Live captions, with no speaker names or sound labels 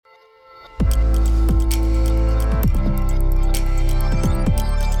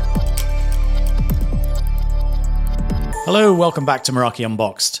Hello, welcome back to Meraki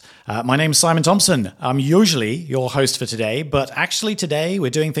Unboxed. My name's Simon Thompson. I'm usually your host for today, but actually today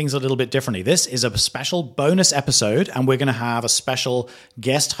we're doing things a little bit differently. This is a special bonus episode, and we're going to have a special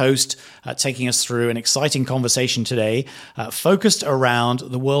guest host taking us through an exciting conversation today focused around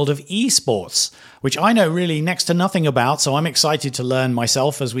the world of esports, which I know really next to nothing about, so I'm excited to learn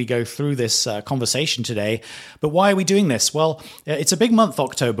myself as we go through this conversation today. But why are we doing this? Well, it's a big month,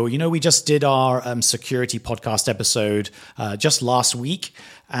 October. You know, we just did our security podcast episode just last week.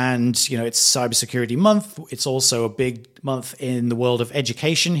 And, you know, it's Cybersecurity Month. It's also a big month in the world of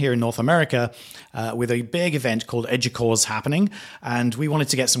education here in North America with a big event called EDUCAUSE happening. And we wanted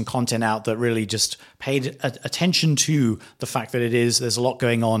to get some content out that really just paid attention to the fact that there's a lot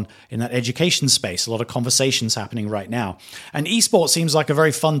going on in that education space, a lot of conversations happening right now. And esports seems like a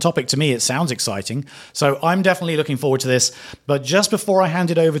very fun topic to me. It sounds exciting. So I'm definitely looking forward to this. But just before I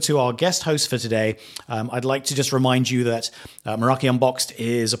hand it over to our guest host for today, I'd like to just remind you that Meraki Unboxed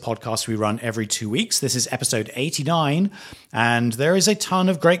is a podcast we run every 2 weeks. This is episode 89. And there is a ton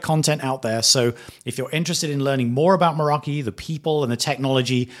of great content out there. So if you're interested in learning more about Meraki, the people and the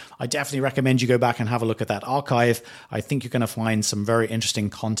technology, I definitely recommend you go back and have a look at that archive. I think you're going to find some very interesting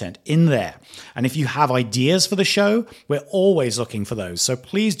content in there. And if you have ideas for the show, we're always looking for those. So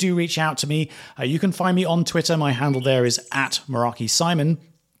please do reach out to me. You can find me on Twitter. My handle there is @MerakiSimon.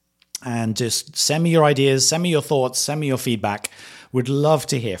 And just send me your ideas, send me your thoughts, send me your feedback. Would love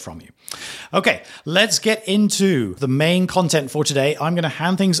to hear from you. Okay, let's get into the main content for today. I'm going to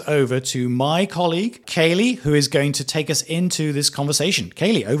hand things over to my colleague, Kaylee, who is going to take us into this conversation.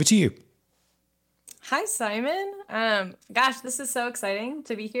 Kaylee, over to you. Hi, Simon. Gosh, this is so exciting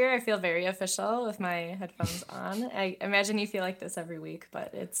to be here. I feel very official with my headphones on. I imagine you feel like this every week,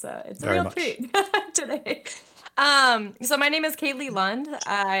 but it's a real treat today. So my name is Kaylee Lund.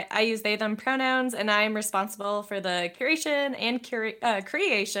 I use they, them pronouns, and I'm responsible for the curation and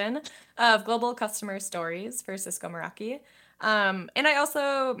creation of global customer stories for Cisco Meraki. And I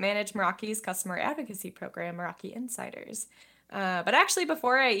also manage Meraki's customer advocacy program, Meraki Insiders. But actually,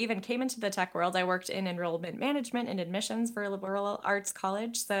 before I even came into the tech world, I worked in enrollment management and admissions for a liberal arts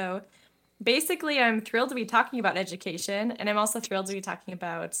college. So basically, I'm thrilled to be talking about education, and I'm also thrilled to be talking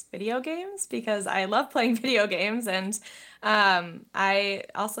about video games because I love playing video games, and I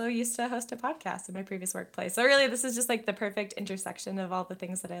also used to host a podcast in my previous workplace. So really, this is just like the perfect intersection of all the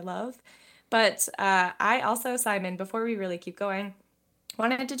things that I love. But I also, Simon, before we really keep going,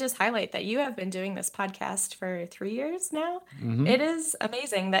 wanted to just highlight that you have been doing this podcast for 3 years now. Mm-hmm. It is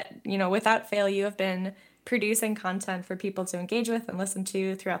amazing that, you know, without fail, you have been producing content for people to engage with and listen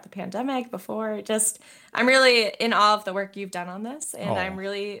to throughout the pandemic before. I'm really in awe of the work you've done on this. And I'm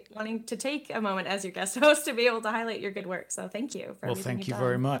really wanting to take a moment as your guest host to be able to highlight your good work. So thank you for everything thank you done.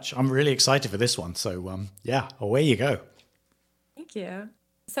 Very much. I'm really excited for this one. So yeah, away you go. Thank you.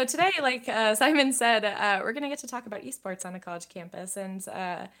 So today, like Simon said, we're going to get to talk about esports on a college campus and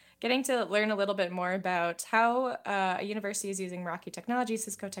getting to learn a little bit more about how a university is using Meraki technology,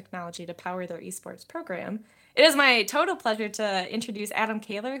 Cisco technology, to power their esports program. It is my total pleasure to introduce Adam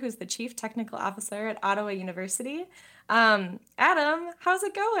Kaler, who's the Chief Technical Officer at Ottawa University. Adam, how's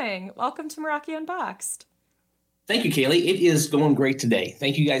it going? Welcome to Meraki Unboxed. Thank you, Kaylee. It is going great today.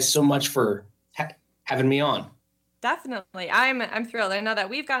 Thank you guys so much for having me on. Definitely. I'm thrilled. I know that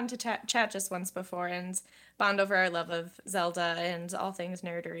we've gotten to chat just once before and bond over our love of Zelda and all things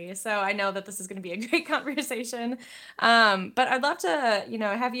nerdery. So I know that this is going to be a great conversation. But I'd love to,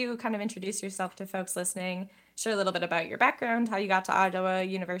 have you kind of introduce yourself to folks listening, share a little bit about your background, how you got to Ottawa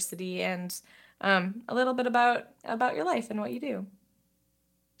University, and a little bit about your life and what you do.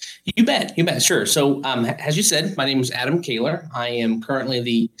 You bet. Sure. So as you said, my name is Adam Kaler. I am currently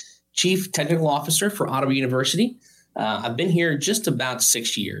the Chief Technical Officer for Ottawa University. I've been here just about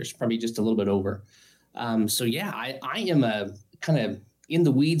 6 years, probably just a little bit over. I am a kind of in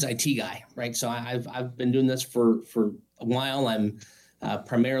the weeds IT guy, right? So I've been doing this for a while. I'm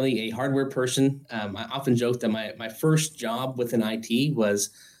primarily a hardware person. I often joke that my first job within IT was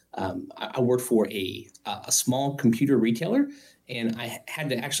I worked for a small computer retailer, and I had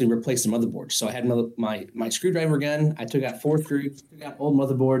to actually replace the motherboard. So I had my screwdriver gun. I took out 4 screws, took out old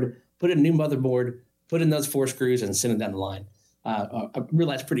motherboard, put in a new motherboard, put in those 4 screws, and sent it down the line. I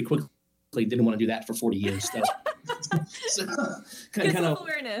realized pretty quickly didn't want to do that for 40 years. So kind of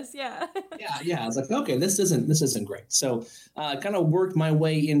awareness, yeah. Yeah. I was like, okay, this isn't great. So kind of worked my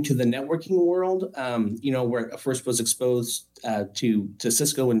way into the networking world. Where I first was exposed to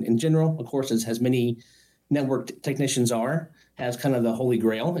Cisco in general. Of course, as many network technicians are, has kind of the holy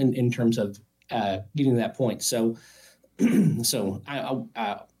grail in terms of getting to that point. So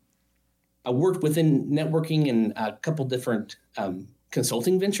I worked within networking and a couple different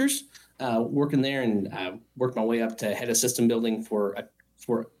consulting ventures, working there, and worked my way up to head of system building for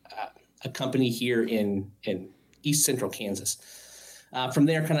a company here in East Central Kansas. From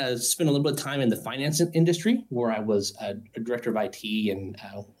there, kind of spent a little bit of time in the finance industry, where I was a director of IT and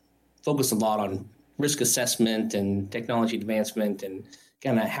focused a lot on risk assessment and technology advancement, and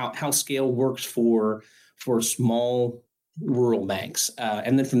kind of how scale works for small rural banks.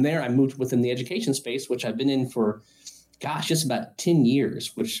 And then from there, I moved within the education space, which I've been in for, just about 10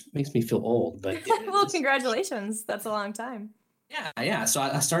 years, which makes me feel old. But well, congratulations. That's a long time. Yeah. So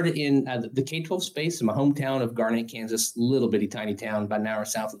I started in the K-12 space in my hometown of Garnett, Kansas, little bitty tiny town, about an hour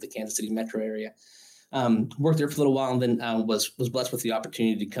south of the Kansas City metro area. Worked there for a little while, and then was blessed with the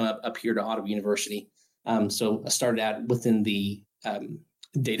opportunity to come up here to Ottawa University. So I started out within the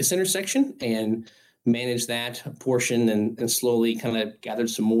data center section and managed that portion, and slowly kind of gathered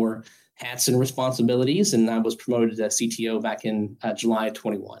some more hats and responsibilities. And I was promoted to CTO back in July of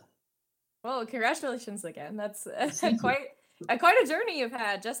 21. Well, congratulations again. That's quite a journey you've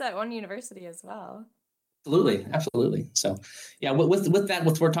had just at one university as well. Absolutely. So, yeah, with that,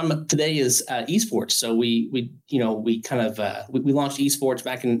 what we're talking about today is esports. So we launched esports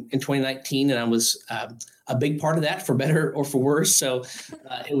back in 2019, and I was a big part of that, for better or for worse. So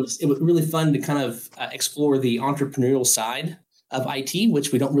it was really fun to kind of explore the entrepreneurial side of IT,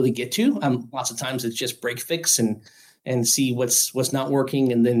 which we don't really get to. Lots of times it's just break fix and see what's not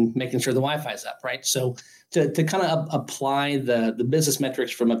working, and then making sure the Wi-Fi is up, right? So to kind of apply the business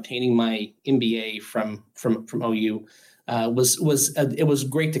metrics from obtaining my MBA from OU it was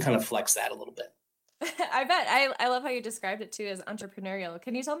great to kind of flex that a little bit. I bet. I love how you described it too as entrepreneurial.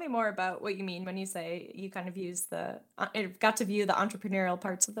 Can you tell me more about what you mean when you say you kind of got to view the entrepreneurial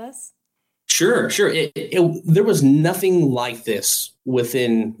parts of this? Sure. There was nothing like this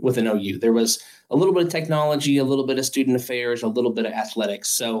within OU. There was a little bit of technology, a little bit of student affairs, a little bit of athletics.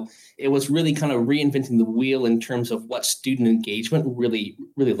 So it was really kind of reinventing the wheel in terms of what student engagement really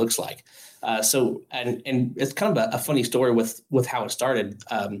looks like. So it's kind of a funny story with how it started.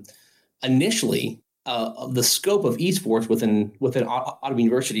 Initially, the scope of esports within Ottawa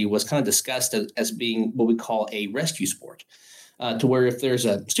University was kind of discussed as being what we call a rescue sport. To where if there's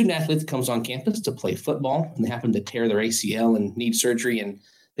a student athlete that comes on campus to play football and they happen to tear their ACL and need surgery, and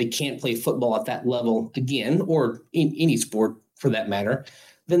they can't play football at that level again, or in any sport for that matter,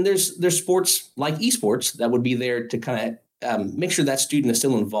 then there's sports like esports that would be there to kind of make sure that student is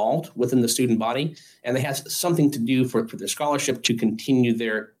still involved within the student body, and they have something to do for their scholarship to continue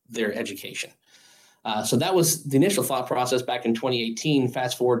their education. So that was the initial thought process back in 2018.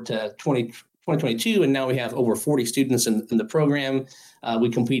 Fast forward to 2022, and now we have over 40 students in the program. We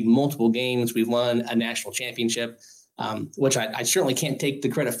compete in multiple games. We've won a national championship, which I certainly can't take the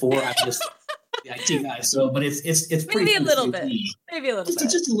credit for. I'm just the IT guy. So, but it's pretty maybe a little bit,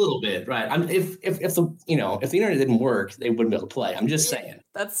 just a little bit, right? If the internet didn't work, they wouldn't be able to play. I'm just saying.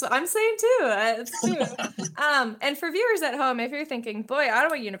 That's what I'm saying too. It's true. And for viewers at home, if you're thinking, boy,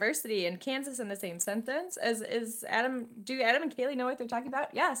 Ottawa University and Kansas in the same sentence, is Adam? Do Adam and Kaylee know what they're talking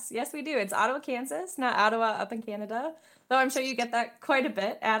about? Yes, we do. It's Ottawa, Kansas, not Ottawa up in Canada. Though I'm sure you get that quite a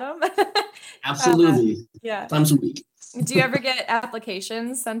bit, Adam. Absolutely. Yeah. Times a week. Do you ever get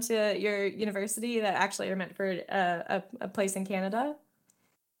applications sent to your university that actually are meant for a place in Canada?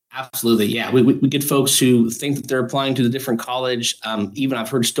 Absolutely. Yeah. We get folks who think that they're applying to the different college. Even I've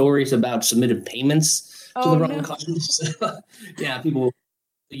heard stories about submitted payments to the wrong college. Yeah. People,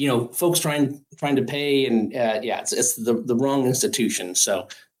 folks trying to pay, and it's the wrong institution. So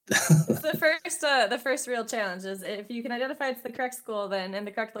the first real challenge is if you can identify it's the correct school, then in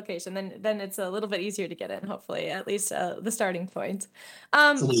the correct location, then it's a little bit easier to get in, hopefully, at least the starting point.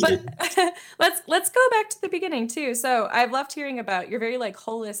 But let's go back to the beginning too. So I've loved hearing about your very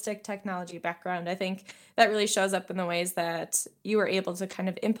holistic technology background. I think that really shows up in the ways that you were able to kind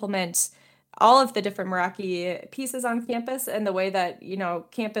of implement all of the different Meraki pieces on campus, and the way that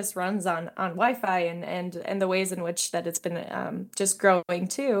campus runs on Wi-Fi, and the ways in which that it's been just growing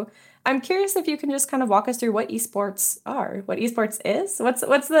too. I'm curious if you can just kind of walk us through what esports are, what esports is. What's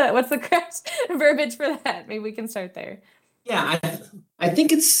the correct verbiage for that? Maybe we can start there. Yeah, I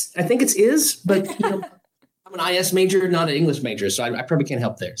think it's is, but I'm an IS major, not an English major, so I probably can't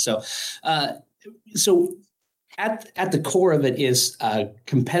help there. So at the core of it is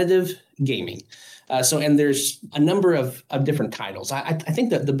competitive gaming. And there's a number of different titles. I think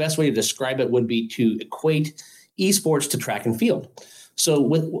that the best way to describe it would be to equate esports to track and field. So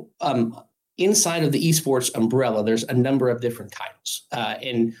with inside of the esports umbrella, there's a number of different titles.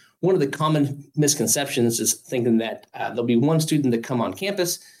 And one of the common misconceptions is thinking that there'll be one student that come on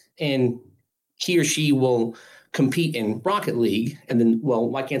campus and he or she will compete in Rocket League, and then, well,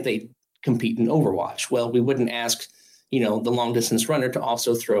 why can't they compete in Overwatch? Well, we wouldn't ask, the long distance runner to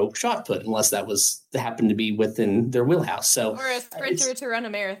also throw shot put unless that happened to be within their wheelhouse. So, or a sprinter to run a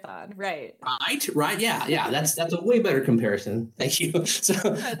marathon, right? Right, yeah. That's a way better comparison. Thank you. So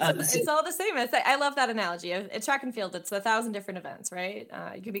it's all the same. I love that analogy. At track and field, it's 1,000 different events, right?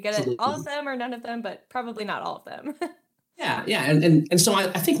 You could be good at all of them or none of them, but probably not all of them. Yeah, and so I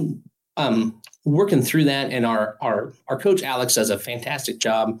think working through that, and our coach Alex does a fantastic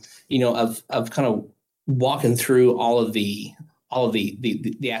job, of kind of walking through all of the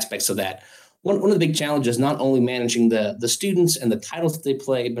aspects of that. One of the big challenges, not only managing the students and the titles that they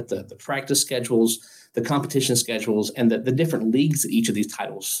play, but the practice schedules, the competition schedules, and the different leagues that each of these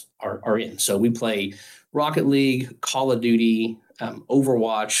titles are in. So we play Rocket League, Call of Duty,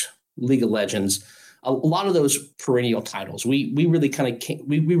 Overwatch, League of Legends. A lot of those perennial titles. We really kind of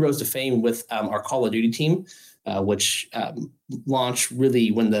we rose to fame with our Call of Duty team, which launched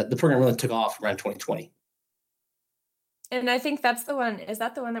really when the program really took off around 2020. And I think that's the one. Is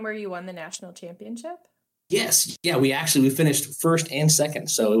that the one where you won the national championship? Yes. Yeah, we finished first and second.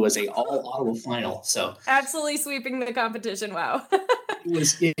 So it was a all audible final. So absolutely sweeping the competition. Wow.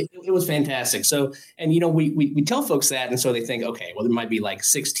 It was fantastic. So, and we tell folks that, and so they think, okay, well, there might be like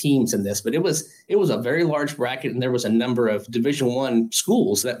 6 teams in this, but it was a very large bracket, and there was a number of Division I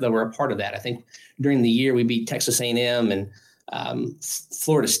schools that were a part of that. I think during the year we beat Texas A&M and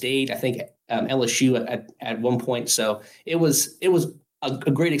Florida State. I think LSU at one point. So it was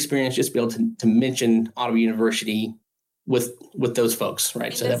a great experience just to be able to mention Ottawa University with those folks,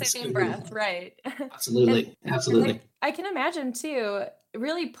 right? In the same breath, right? Absolutely. I can imagine too,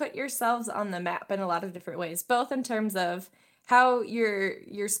 really put yourselves on the map in a lot of different ways, both in terms of how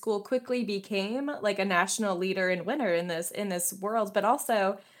your school quickly became like a national leader and winner in this world, but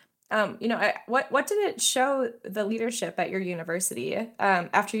also, what did it show the leadership at your university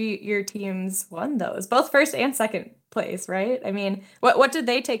after your teams won those, both first and second place, right? I mean, what did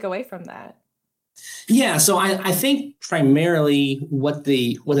they take away from that? Yeah, so I think primarily what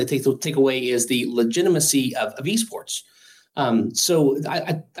they take away is the legitimacy of esports. So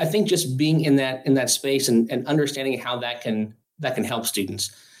I think just being in that space and understanding how that can help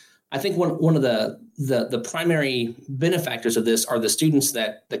students. I think one of the primary benefactors of this are the students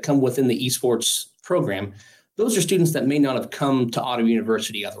that come within the esports program. Those are students that may not have come to Ottawa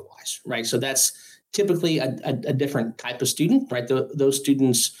University otherwise, right? So that's typically a different type of student, right? Those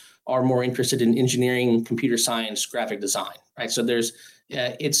students are more interested in engineering, computer science, graphic design, right? So there's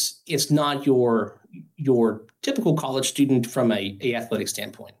it's not your typical college student from a athletic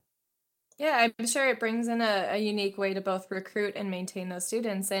standpoint. Yeah, I'm sure it brings in a unique way to both recruit and maintain those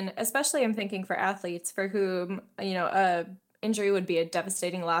students. And especially I'm thinking for athletes for whom, a injury would be a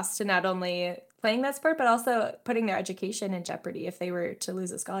devastating loss to not only playing that sport, but also putting their education in jeopardy if they were to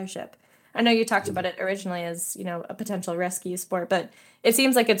lose a scholarship. I know you talked about it originally as, a potential rescue sport, but it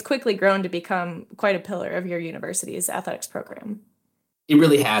seems like it's quickly grown to become quite a pillar of your university's athletics program. It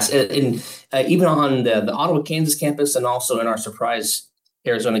really has. And even on the Ottawa, Kansas campus, and also in our Surprise,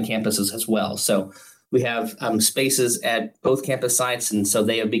 Arizona campuses as well. So we have spaces at both campus sites, and so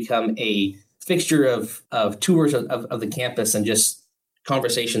they have become a fixture of tours of the campus and just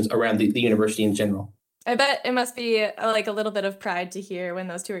conversations around the university in general. I bet it must be like a little bit of pride to hear when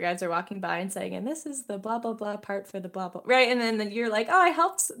those tour guides are walking by and saying, and this is the blah, blah, blah part for the blah, blah, right? And then you're like, oh, I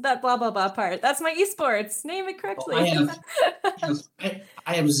helped that blah, blah, blah part. That's my esports. Name it correctly.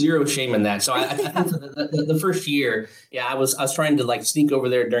 I have zero shame in that. So I think the first year, I was trying to like sneak over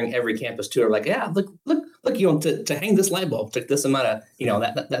there during every campus tour. Like, yeah, look, to hang this light bulb took this amount of,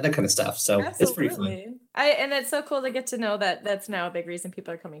 that kind of stuff. So absolutely. It's pretty fun. And it's so cool to get to know that that's now a big reason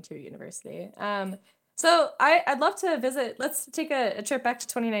people are coming to your university. So I'd love to visit. Let's take a trip back to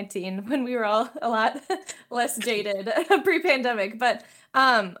 2019 when we were all a lot less jaded pre-pandemic. But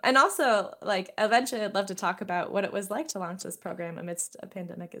and also like eventually I'd love to talk about what it was like to launch this program amidst a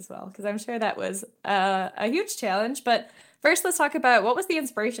pandemic as well, because I'm sure that was a huge challenge. But first, let's talk about what was the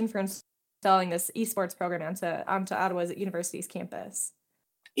inspiration for installing this esports program onto Ottawa's university's campus.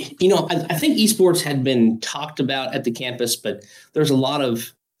 I think esports had been talked about at the campus, but there's a lot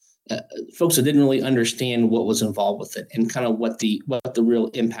of folks that didn't really understand what was involved with it and kind of what the real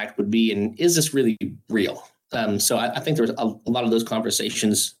impact would be, and is this really real? So I think there was a lot of those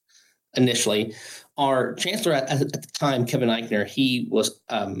conversations initially. Our chancellor at the time, Kevin Eichner, he was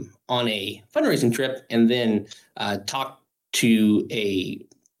on a fundraising trip and then talked to a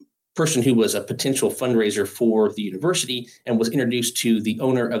person who was a potential fundraiser for the university and was introduced to the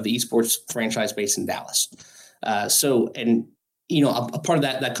owner of the esports franchise based in Dallas. a part of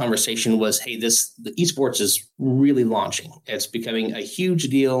that conversation was, hey, the esports is really launching. It's becoming a huge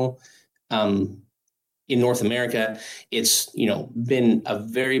deal in North America. It's been a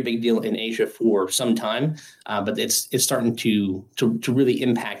very big deal in Asia for some time, but it's starting to really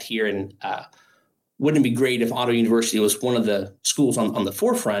impact here. And wouldn't it be great if Auto University was one of the schools on the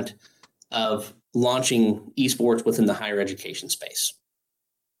forefront of launching esports within the higher education space?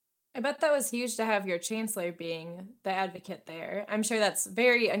 I bet that was huge to have your chancellor being the advocate there. I'm sure that's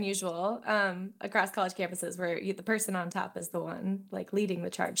very unusual across college campuses where the person on top is the one like leading the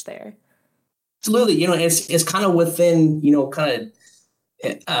charge there. Absolutely. It's kind of within,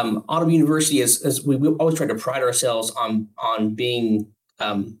 Auto University as we always try to pride ourselves on being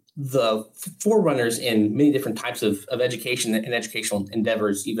the forerunners in many different types of education and educational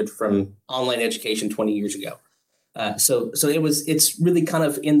endeavors, even from online education 20 years ago. So it's really kind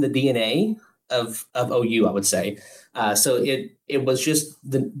of in the DNA of OU, I would say. So it was just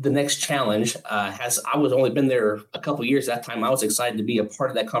the next challenge. I was only been there a couple of years at that time, I was excited to be a part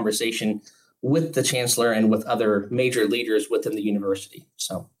of that conversation with the chancellor and with other major leaders within the university.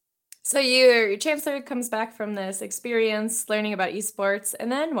 So your chancellor comes back from this experience learning about esports,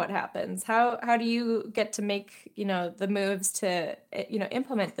 and then what happens? How do you get to make, the moves to,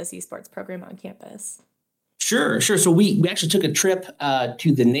 implement this esports program on campus? Sure. So we actually took a trip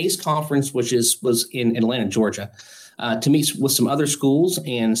to the NACE conference, which was in Atlanta, Georgia, to meet with some other schools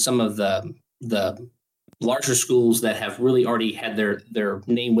and some of the larger schools that have really already had their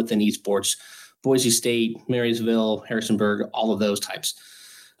name within esports: Boise State, Marysville, Harrisonburg, all of those types.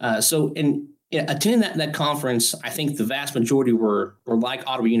 So in attending that conference, I think the vast majority were like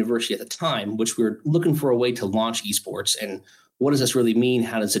Ottawa University at the time, which we were looking for a way to launch esports. And what does this really mean?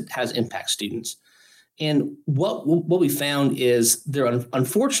 How does it impact students? And what we found is there,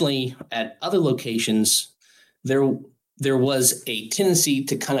 unfortunately, at other locations, there was a tendency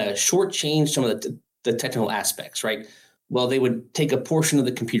to kind of shortchange some of the technical aspects, right? Well, they would take a portion of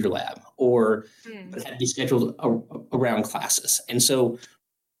the computer lab, or it had to be scheduled around classes. And so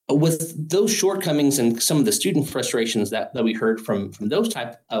with those shortcomings and some of the student frustrations that we heard from those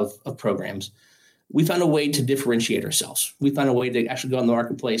type of programs, we found a way to differentiate ourselves. We found a way to actually go in the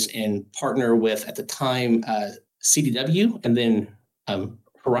marketplace and partner with, at the time, CDW and then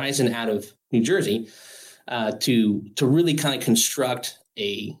Horizon out of New Jersey to really kind of construct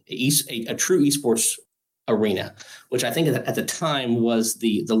a true esports arena, which I think at the time was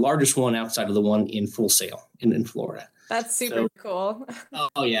the largest one outside of the one in Full Sail in Florida. That's super cool.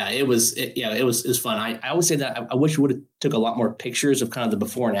 Oh yeah, it was fun. I always say that I wish we would have took a lot more pictures of kind of the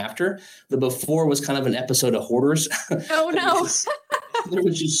before and after. The before was kind of an episode of Hoarders. Oh no. There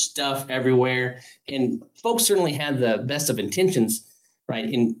was just stuff everywhere, and folks certainly had the best of intentions, right?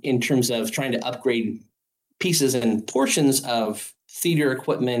 In terms of trying to upgrade pieces and portions of theater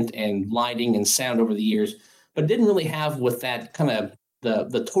equipment and lighting and sound over the years, but didn't really have with that kind of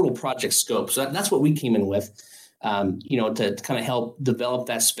the total project scope. So that's what we came in with. To kind of help develop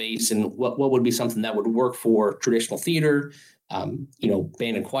that space and what would be something that would work for traditional theater, band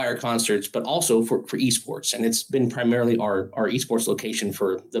and choir concerts, but also for esports. And it's been primarily our esports location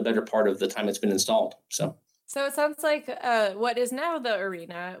for the better part of the time it's been installed. So it sounds like what is now the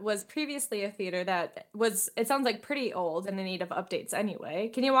arena was previously a theater that was, it sounds like pretty old and in need of updates anyway.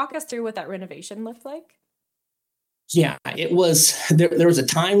 Can you walk us through what that renovation looked like? Yeah, it was. There was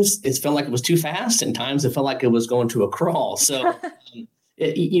times it felt like it was too fast, and times it felt like it was going to a crawl. So,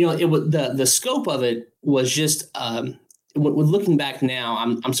 it was the scope of it was just. With looking back now,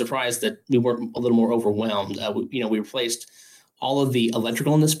 I'm surprised that we weren't a little more overwhelmed. We replaced all of the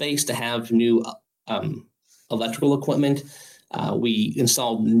electrical in the space to have new electrical equipment. We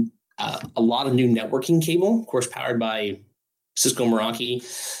installed a lot of new networking cable, of course, powered by Cisco Meraki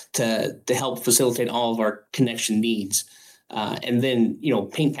to help facilitate all of our connection needs. And then,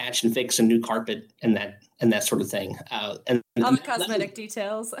 paint, patch, and fix a new carpet and that sort of thing. And all the cosmetic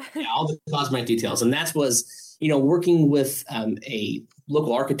details. Yeah, all the cosmetic details. And that was, working with a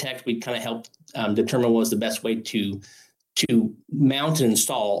local architect, we kind of helped determine what was the best way to mount and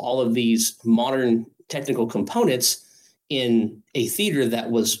install all of these modern technical components in a theater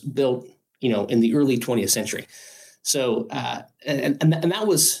that was built, in the early 20th century. So and that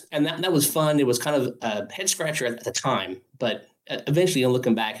was fun. It was kind of a head scratcher at the time, but eventually,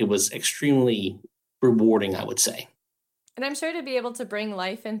 looking back, it was extremely rewarding, I would say. And I'm sure to be able to bring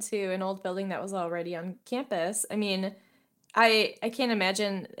life into an old building that was already on campus. I mean, I can't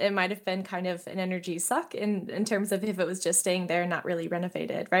imagine it might have been kind of an energy suck in terms of if it was just staying there and not really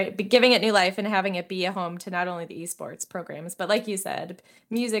renovated, right? But giving it new life and having it be a home to not only the esports programs, but like you said,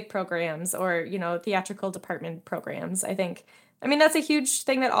 music programs or, theatrical department programs. I think I mean, that's a huge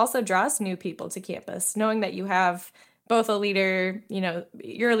thing that also draws new people to campus, knowing that you have both a leader,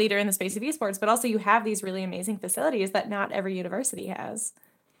 you're a leader in the space of esports, but also you have these really amazing facilities that not every university has.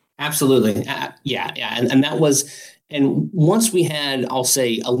 Absolutely. Yeah. And that was, and once we had, I'll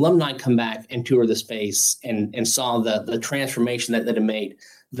say, alumni come back and tour the space and saw the transformation that it made,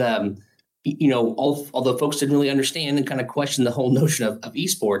 although folks didn't really understand and kind of question the whole notion of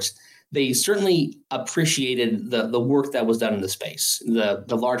esports, they certainly appreciated the work that was done in the space, the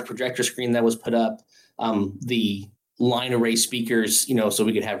large projector screen that was put up, the line array speakers, so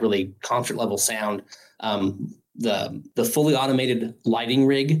we could have really concert level sound, the fully automated lighting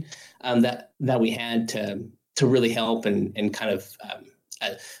rig that we had to really help and kind of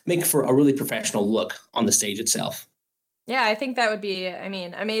make for a really professional look on the stage itself. Yeah, I think that would be,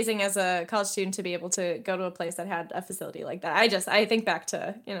 amazing as a college student to be able to go to a place that had a facility like that. I think back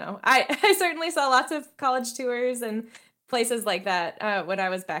to, I certainly saw lots of college tours and places like that when I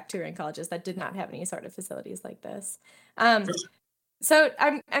was back touring colleges that did not have any sort of facilities like this. So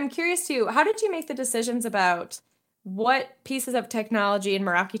I'm curious too, how did you make the decisions about what pieces of technology and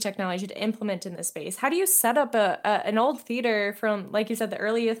Meraki technology to implement in this space? How do you set up an old theater from, like you said, the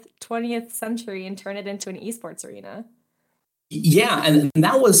earliest 20th century and turn it into an esports arena? Yeah, and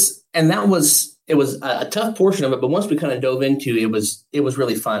that was it was a tough portion of it, but once we kind of dove into it was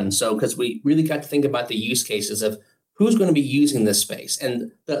really fun. So because we really got to think about the use cases of who's going to be using this space,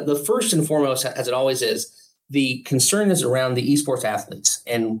 and the first and foremost, as it always is, the concern is around the esports athletes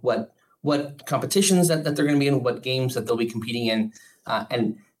and what competitions that they're going to be in, what games that they'll be competing in,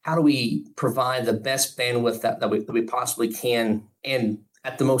 and how do we provide the best bandwidth that we possibly can and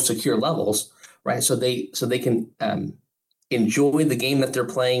at the most secure levels, right? So they can enjoy the game that they're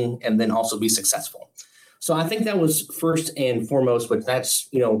playing and then also be successful. So I think that was first and foremost, but that's,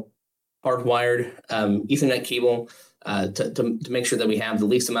 hardwired Ethernet cable to make sure that we have the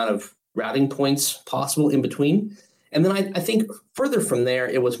least amount of routing points possible in between. And then I think further from there,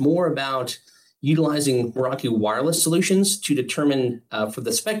 it was more about utilizing Meraki wireless solutions to determine for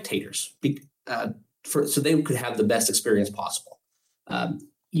the spectators, so they could have the best experience possible.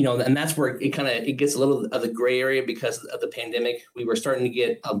 And that's where it gets a little of the gray area because of the pandemic. We were starting to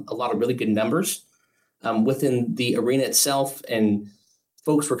get a lot of really good numbers within the arena itself, and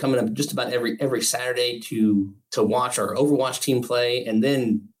folks were coming up just about every Saturday to watch our Overwatch team play, and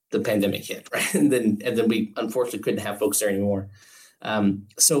then the pandemic hit, right? And then we unfortunately couldn't have folks there anymore.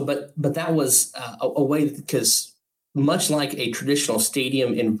 But that was a way, because much like a traditional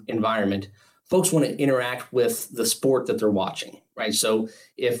stadium environment, folks want to interact with the sport that they're watching, right? So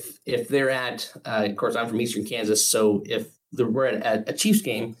if they're at, of course, I'm from Eastern Kansas, so if we're at a Chiefs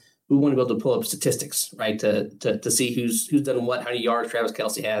game, we want to be able to pull up statistics, right, to see who's done what, how many yards Travis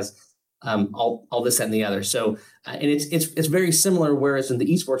Kelce has, all this and the other. So and it's very similar. Whereas in the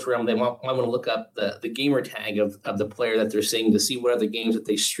esports realm, they might want to look up the gamer tag of the player that they're seeing to see what other games that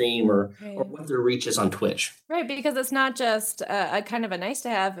they stream or what their reach is on Twitch. Right, because it's not just a kind of a nice to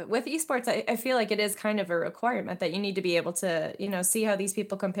have. With esports, I feel like it is kind of a requirement that you need to be able to see how these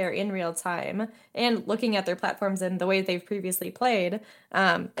people compare in real time and looking at their platforms and the way they've previously played,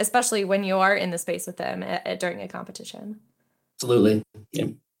 especially when you are in the space with them during a competition. Absolutely. Yeah.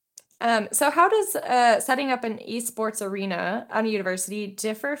 So how does setting up an esports arena on a university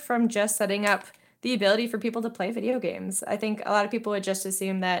differ from just setting up the ability for people to play video games? I think a lot of people would just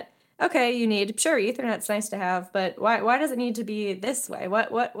assume that, okay, you need, sure, Ethernet's nice to have, but why does it need to be this way?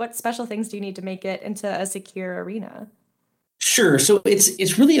 What special things do you need to make it into a secure arena? Sure. So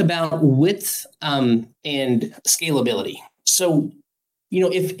it's really about width and scalability. So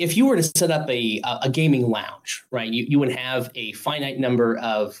if you were to set up a gaming lounge, right, you would have a finite number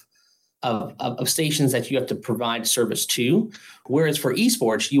of stations that you have to provide service to. Whereas for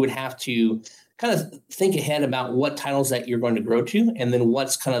esports, you would have to kind of think ahead about what titles that you're going to grow to, and then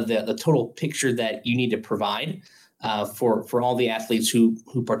what's kind of the total picture that you need to provide for all the athletes who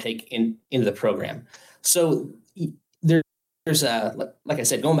partake in the program. So there's like I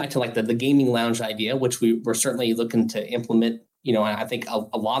said, going back to like the gaming lounge idea, which we're certainly looking to implement. I think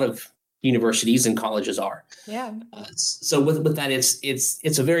a lot of universities and colleges are. Yeah. So with that,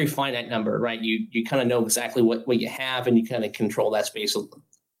 it's a very finite number, right? You kind of know exactly what you have, and you kind of control that space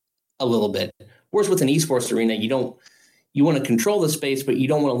a little bit. Whereas with an esports arena, you want to control the space, but you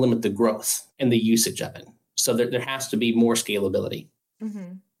don't want to limit the growth and the usage of it. So there has to be more scalability.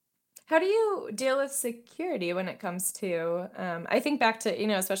 Mm-hmm. How do you deal with security when it comes to, I think back to,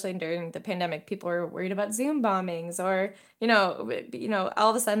 especially during the pandemic, people were worried about Zoom bombings or, all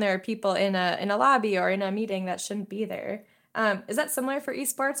of a sudden there are people in a lobby or in a meeting that shouldn't be there. Is that similar for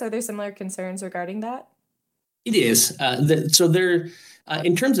esports? Are there similar concerns regarding that? It is. So there,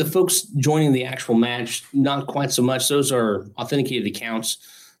 in terms of folks joining the actual match, not quite so much. Those are authenticated accounts.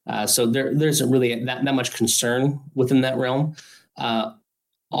 So there isn't really that much concern within that realm.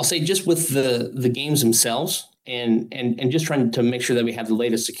 I'll say just with the games themselves and just trying to make sure that we have the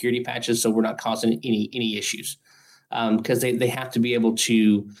latest security patches so we're not causing any issues. Because they have to be able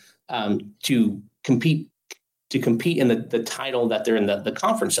to compete in the title that they're in the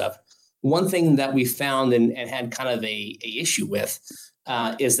conference of. One thing that we found and had kind of a issue with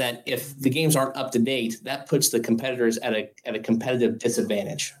is that if the games aren't up to date, that puts the competitors at a competitive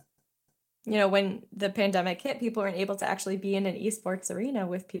disadvantage. When the pandemic hit, people weren't able to actually be in an esports arena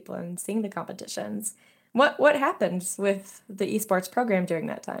with people and seeing the competitions. What happened with the esports program during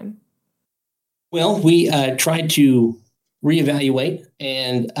that time? Well, we tried to reevaluate,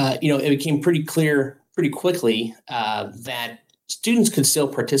 and it became pretty clear pretty quickly that students could still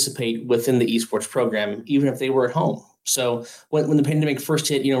participate within the esports program even if they were at home. So when the pandemic first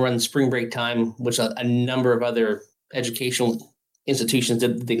hit, around the spring break time, which a number of other educational institutions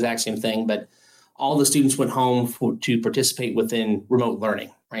did the exact same thing, but all the students went home to participate within remote learning,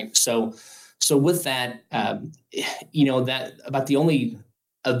 right? So with that, that about the only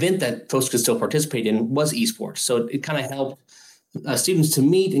event that folks could still participate in was esports. So it kind of helped students to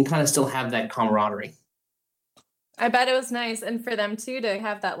meet and kind of still have that camaraderie. I bet it was nice. And for them too, to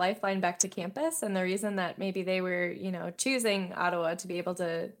have that lifeline back to campus. And the reason that maybe they were, choosing Ottawa to be able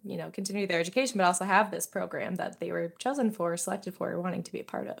to, continue their education, but also have this program that they were chosen for, selected for, wanting to be a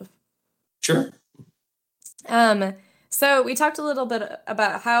part of. Sure. So we talked a little bit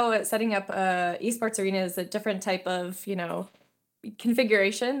about how setting up a esports arena is a different type of,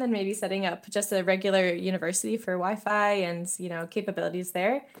 configuration than maybe setting up just a regular university for Wi-Fi and capabilities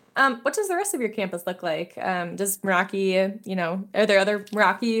there. What does the rest of your campus look like? Does Meraki, are there other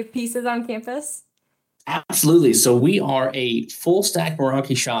Meraki pieces on campus? Absolutely. So we are a full stack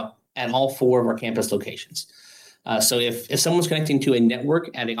Meraki shop at all 4 of our campus locations. So if someone's connecting to a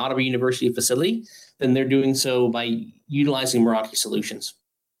network at an Ottawa University facility, then they're doing so by utilizing Meraki solutions.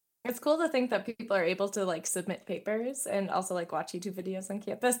 It's cool to think that people are able to submit papers and also watch YouTube videos on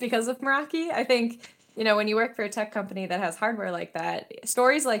campus because of Meraki. I think, when you work for a tech company that has hardware like that,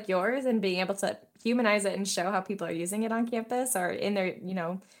 stories like yours and being able to humanize it and show how people are using it on campus or in their,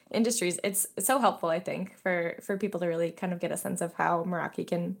 industries, it's so helpful, I think, for people to really kind of get a sense of how Meraki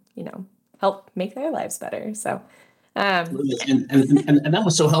can, help make their lives better. So, and that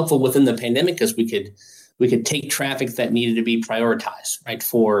was so helpful within the pandemic because we could take traffic that needed to be prioritized, right,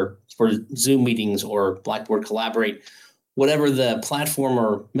 for Zoom meetings or Blackboard Collaborate, whatever the platform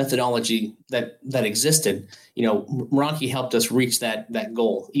or methodology that existed. Meraki helped us reach that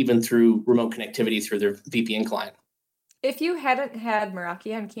goal, even through remote connectivity through their VPN client. If you hadn't had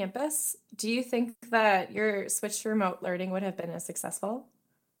Meraki on campus, do you think that your switch to remote learning would have been as successful?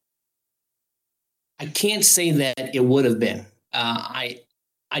 I can't say that it would have been.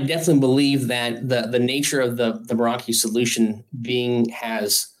 I definitely believe that the nature of the Meraki solution being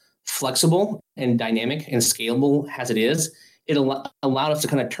as flexible and dynamic and scalable as it is, it allowed us to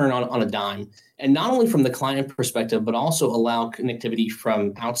kind of turn on a dime. And not only from the client perspective, but also allow connectivity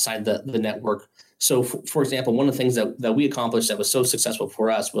from outside the network. So, for example, one of the things that we accomplished that was so successful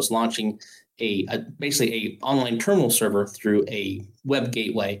for us was launching basically a online terminal server through a web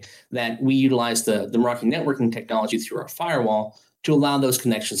gateway that we utilized the Meraki networking technology through our firewall to allow those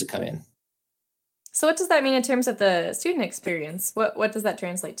connections to come in. So what does that mean in terms of the student experience? What does that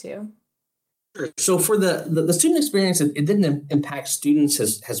translate to? Sure. So for the student experience, it didn't impact students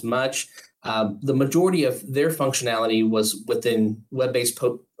as much. The majority of their functionality was within web-based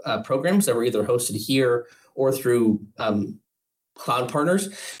programs that were either hosted here or through cloud partners.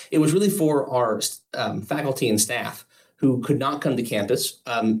 It was really for our faculty and staff who could not come to campus,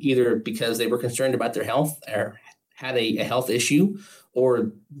 either because they were concerned about their health or had a health issue,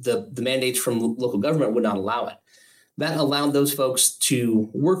 or the mandates from local government would not allow it. That allowed those folks to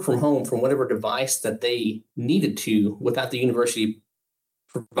work from home from whatever device that they needed to without the university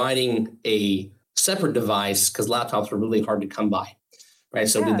providing a separate device, because laptops were really hard to come by, right?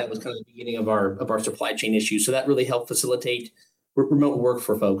 So that was kind of the beginning of our supply chain issues. So that really helped facilitate remote work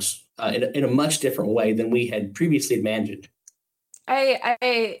for folks in a much different way than we had previously imagined.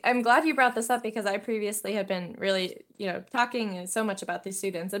 I'm glad you brought this up because I previously had been really, talking so much about these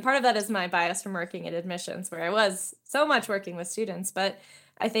students. And part of that is my bias from working at admissions, where I was so much working with students. But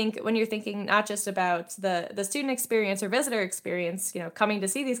I think when you're thinking not just about the student experience or visitor experience, coming to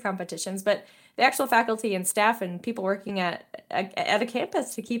see these competitions, but the actual faculty and staff and people working at a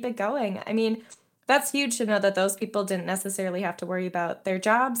campus to keep it going. I mean, that's huge to know that those people didn't necessarily have to worry about their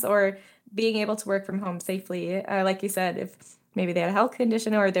jobs or being able to work from home safely. Like you said, if maybe they had a health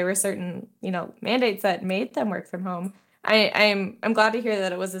condition or there were certain, mandates that made them work from home. I'm glad to hear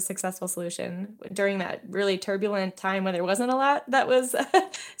that it was a successful solution during that really turbulent time when there wasn't a lot that was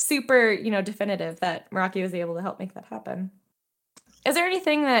super, definitive, that Meraki was able to help make that happen. Is there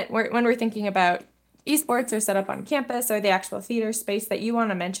anything that when we're thinking about esports or set up on campus or the actual theater space that you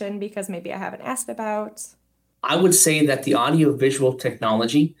want to mention because maybe I haven't asked about? I would say that the audio-visual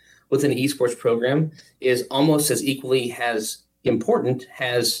technology within an esports program is almost as equally as important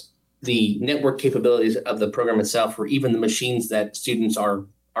as the network capabilities of the program itself, or even the machines that students are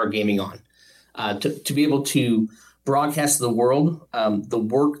gaming on. To be able to broadcast to the world the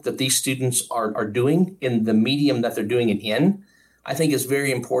work that these students are doing in the medium that they're doing it in, I think is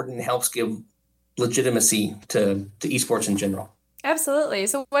very important and helps give legitimacy to esports in general. Absolutely.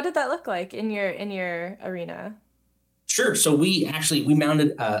 So what did that look like in your arena? Sure. So we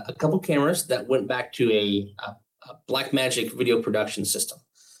mounted a couple cameras that went back to a Blackmagic video production system.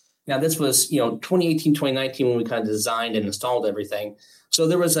 Now, this was, 2018, 2019 when we kind of designed and installed everything. So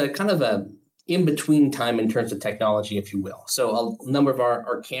there was a kind of a in-between time in terms of technology, if you will. So a number of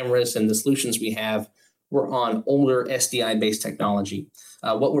our cameras and the solutions we have were on older SDI-based technology.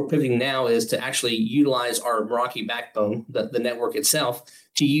 What we're pivoting now is to actually utilize our Meraki backbone, the network itself,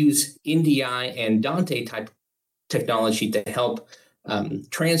 to use NDI and Dante type technology to help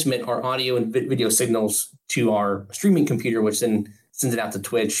transmit our audio and video signals to our streaming computer, which then sends it out to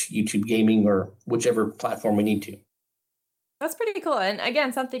Twitch, YouTube Gaming, or whichever platform we need to. That's pretty cool. And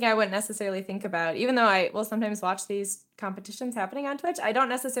again, something I wouldn't necessarily think about, even though I will sometimes watch these competitions happening on Twitch, I don't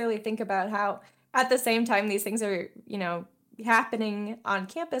necessarily think about how at the same time these things are, happening on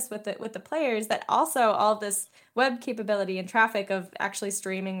campus with the players, that also all this web capability and traffic of actually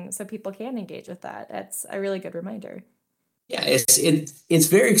streaming so people can engage with that. That's a really good reminder. Yeah, it's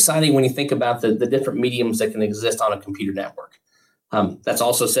very exciting when you think about the different mediums that can exist on a computer network. That's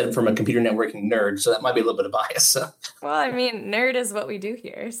also said from a computer networking nerd, so that might be a little bit of bias. So. Well, I mean, nerd is what we do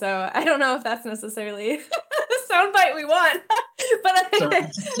here, so I don't know if that's necessarily the soundbite we want.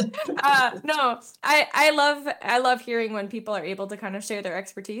 But no, I love hearing when people are able to kind of share their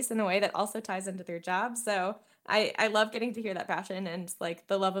expertise in a way that also ties into their job. So I love getting to hear that passion and like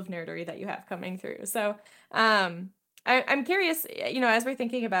the love of nerdery that you have coming through. So I'm curious, as we're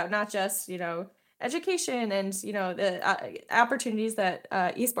thinking about not just education and the opportunities that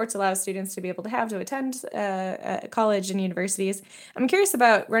esports allows students to be able to have to attend college and universities. I'm curious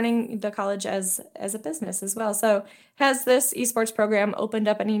about running the college as a business as well. So has this esports program opened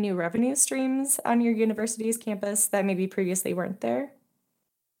up any new revenue streams on your university's campus that maybe previously weren't there?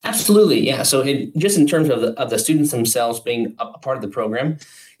 Absolutely, yeah. So just in terms of the students themselves being a part of the program,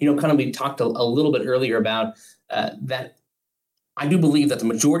 kind of we talked a little bit earlier about that. I do believe that the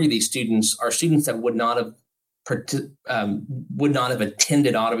majority of these students are students that would not have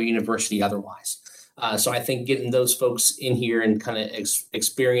attended Ottawa University otherwise. So I think getting those folks in here and kind of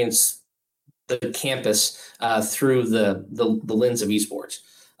experience the campus through the lens of esports.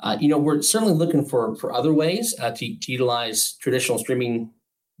 We're certainly looking for other ways to utilize traditional streaming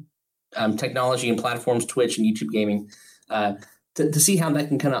technology and platforms, Twitch and YouTube Gaming, to see how that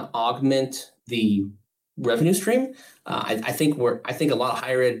can kind of augment the revenue stream. I think a lot of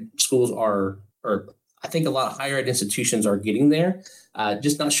higher ed schools I think a lot of higher ed institutions are getting there.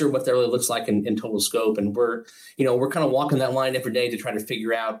 Just not sure what that really looks like in total scope. And we're kind of walking that line every day to try to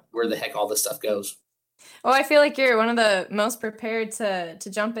figure out where the heck all this stuff goes. Well, I feel like you're one of the most prepared to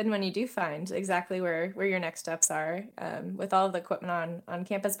jump in when you do find exactly where your next steps are, with all of the equipment on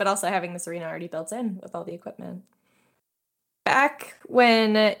campus, but also having this arena already built in with all the equipment. Back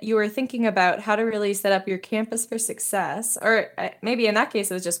when you were thinking about how to really set up your campus for success, or maybe in that case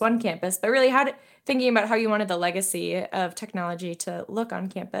it was just one campus, but really thinking about how you wanted the legacy of technology to look on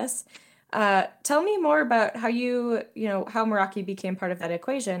campus, tell me more about how how Meraki became part of that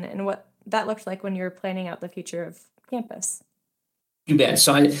equation and what that looked like when you were planning out the future of campus. You bet.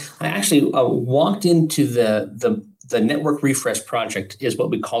 So I actually walked into the network refresh project, is what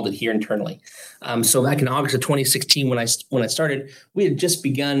we called it here internally. So back in August of 2016, when I started, we had just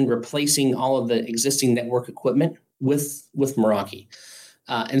begun replacing all of the existing network equipment with Meraki.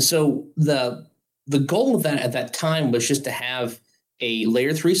 And so the goal of that at that time was just to have a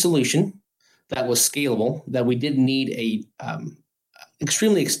layer 3 solution that was scalable, that we didn't need a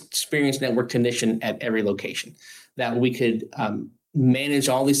extremely experienced network technician at every location, that we could manage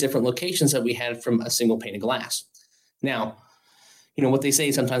all these different locations that we had from a single pane of glass. Now, what they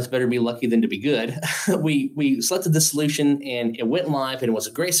say, sometimes better be lucky than to be good. We selected this solution and it went live and it was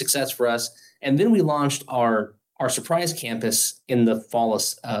a great success for us. And then we launched our our surprise campus in the fall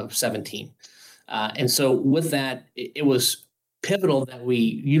of 17. And so with that, it was pivotal that we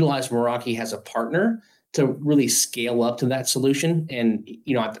utilized Meraki as a partner to really scale up to that solution. And,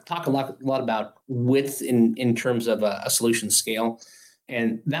 I talk a lot about width in terms of a solution scale.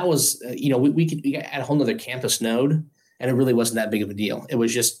 And that was, we add a whole nother campus node, and it really wasn't that big of a deal. It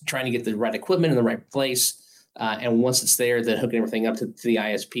was just trying to get the right equipment in the right place. And once it's there, then hooking everything up to the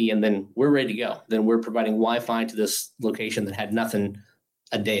ISP, and then we're ready to go. Then we're providing Wi-Fi to this location that had nothing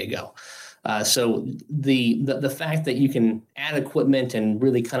a day ago. So the fact that you can add equipment and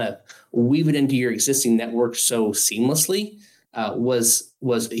really kind of weave it into your existing network so seamlessly was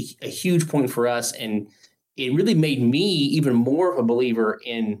a huge point for us, and it really made me even more of a believer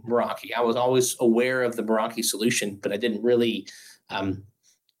in Meraki. I was always aware of the Meraki solution, but I didn't really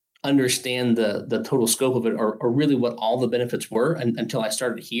understand the total scope of it, or really what all the benefits were until I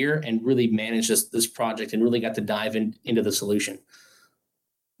started here and really managed this project and really got to dive into the solution.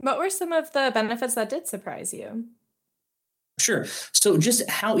 What were some of the benefits that did surprise you? Sure. So just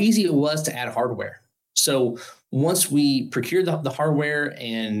how easy it was to add hardware. So once we procured the hardware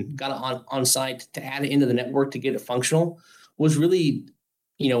and got it on site, to add it into the network to get it functional was really,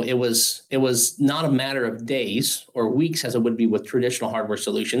 it was not a matter of days or weeks as it would be with traditional hardware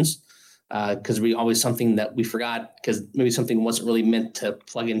solutions, because we always something that we forgot because maybe something wasn't really meant to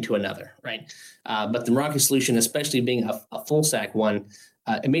plug into another, right? But the Meraki solution, especially being a full stack one,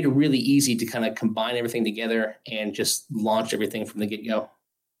 it made it really easy to kind of combine everything together and just launch everything from the get-go.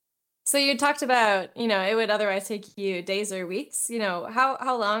 So you talked about, it would otherwise take you days or weeks.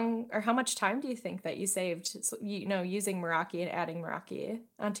 How long or how much time do you think that you saved, using Meraki and adding Meraki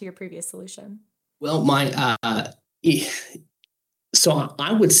onto your previous solution? Well, so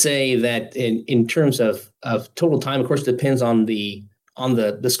I would say that in terms of total time, of course, it depends on the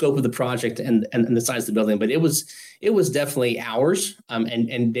scope of the project and the size of the building, but it was definitely hours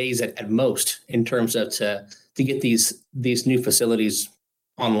and days at most in terms of to get these new facilities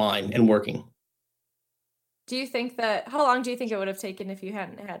online and working. How long do you think it would have taken if you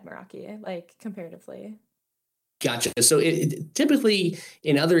hadn't had Meraki, like comparatively? Gotcha. So typically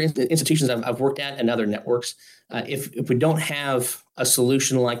in other institutions I've worked at and other networks, if we don't have a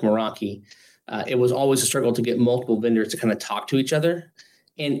solution like Meraki, it was always a struggle to get multiple vendors to kind of talk to each other.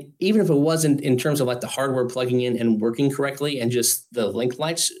 And even if it wasn't in terms of like the hardware plugging in and working correctly and just the link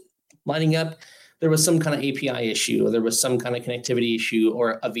lights lining up, there was some kind of API issue, or there was some kind of connectivity issue,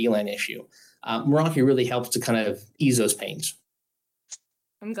 or a VLAN issue. Meraki really helps to kind of ease those pains.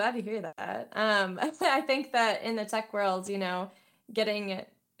 I'm glad to hear that. I think that in the tech world, getting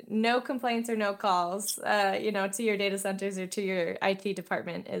no complaints or no calls, to your data centers or to your IT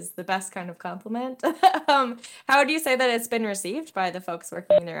department is the best kind of compliment. How do you say that it's been received by the folks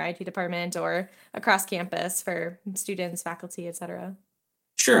working in their IT department or across campus for students, faculty, et cetera?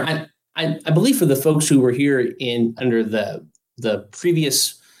 Sure. I believe for the folks who were here under the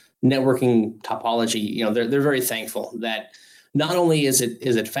previous networking topology, they're very thankful that not only is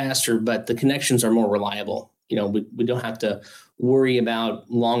it faster, but the connections are more reliable. We don't have to worry about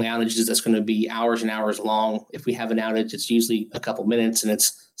long outages that's going to be hours and hours long. If we have an outage, it's usually a couple minutes, and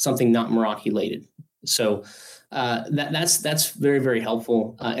it's something not Meraki related. So that's very, very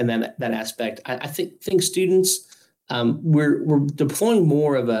helpful in that aspect. I think students, we're deploying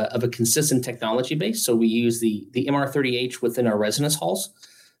more of a consistent technology base. So we use the MR30H within our residence halls.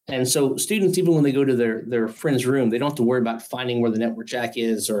 And so students, even when they go to their friend's room, they don't have to worry about finding where the network jack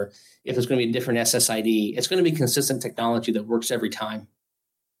is, or if it's going to be a different SSID. It's going to be consistent technology that works every time.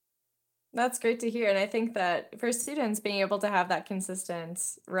 That's great to hear. And I think that for students, being able to have that consistent,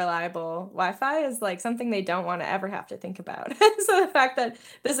 reliable Wi-Fi is like something they don't want to ever have to think about. So the fact that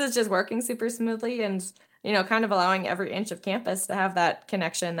this is just working super smoothly and, kind of allowing every inch of campus to have that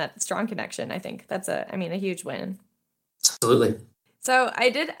connection, that strong connection, I think that's a huge win. Absolutely. So I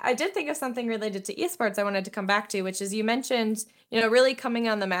did think of something related to esports I wanted to come back to, which is you mentioned, really coming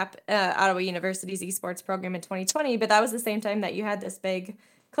on the map, Ottawa University's esports program in 2020, but that was the same time that you had this big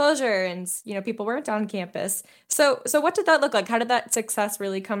closure and, people weren't on campus. So what did that look like? How did that success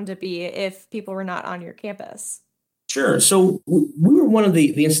really come to be if people were not on your campus? Sure. So we were one of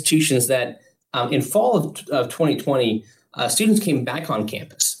the institutions that in fall of 2020, students came back on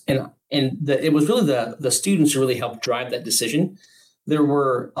campus, and it was really the students who really helped drive that decision. There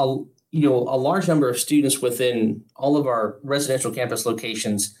were a large number of students within all of our residential campus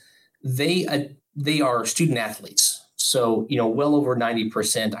locations. They are student athletes, so well over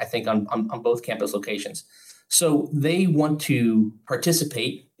 90%, I think, on both campus locations. So they want to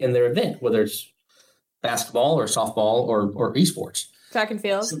participate in their event, whether it's basketball or softball or esports. Track and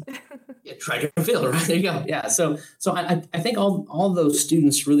field. track and field, right? There you go. Yeah. So I think all those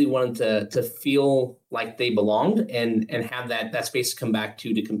students really wanted to feel like they belonged and have that space to come back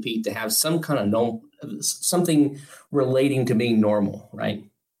to compete, to have some kind of something relating to being normal, right?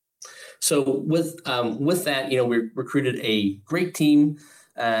 So with that, we recruited a great team,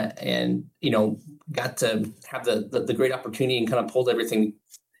 and got to have the great opportunity and kind of pulled everything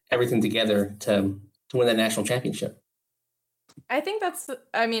together to win that national championship. I think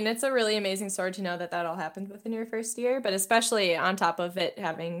it's a really amazing story to know that all happened within your first year, but especially on top of it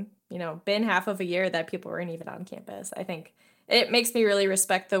having, been half of a year that people weren't even on campus. I think it makes me really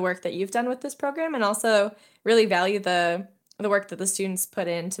respect the work that you've done with this program, and also really value the work that the students put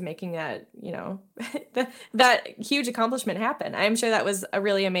into making that, that huge accomplishment happen. I'm sure that was a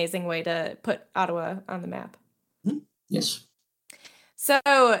really amazing way to put Ottawa on the map. Yes. So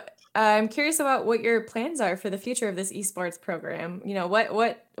I'm curious about what your plans are for the future of this esports program.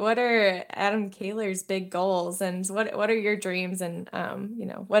 What are Adam Kaler's big goals, and what are your dreams, and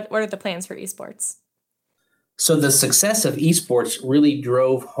what are the plans for esports? So the success of esports really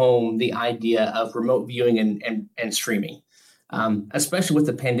drove home the idea of remote viewing and streaming. Especially with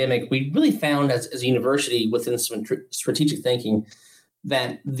the pandemic, we really found as a university within some strategic thinking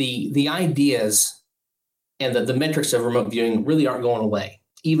that the ideas and the metrics of remote viewing really aren't going away,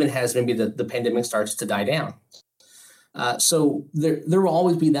 even as maybe the pandemic starts to die down. So there will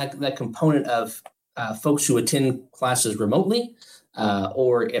always be that component of folks who attend classes remotely,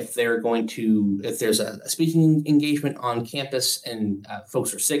 or if there's a speaking engagement on campus and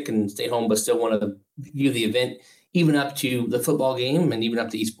folks are sick and stay home but still want to view the event, even up to the football game and even up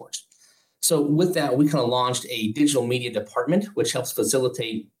to esports. So with that, we kind of launched a digital media department, which helps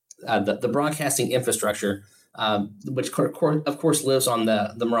facilitate the broadcasting infrastructure, which of course lives on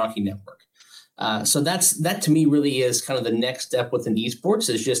the Meraki network. So that to me really is kind of the next step within esports,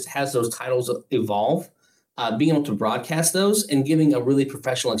 is just has those titles evolve, being able to broadcast those and giving a really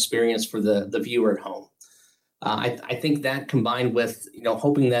professional experience for the viewer at home. I think that combined with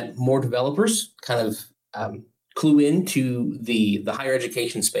hoping that more developers kind of clue into the higher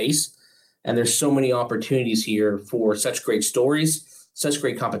education space, and there's so many opportunities here for such great stories, such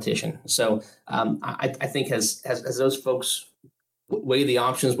great competition. So I think as those folks weigh the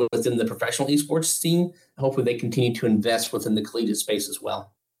options within the professional esports scene, hopefully they continue to invest within the collegiate space as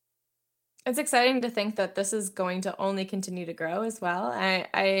well. It's exciting to think that this is going to only continue to grow as well. I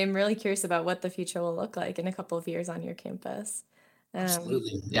am really curious about what the future will look like in a couple of years on your campus.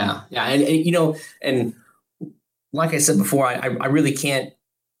 Absolutely. Yeah. And like I said before, I really can't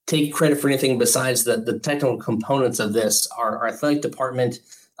take credit for anything besides the technical components of this. Our athletic department,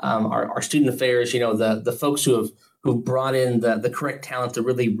 our student affairs, the folks who've brought in the correct talent to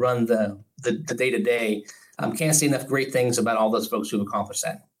really run the day-to-day. Can't say enough great things about all those folks who've accomplished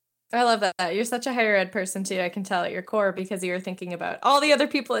that. I love that. You're such a higher ed person too. I can tell at your core, because you're thinking about all the other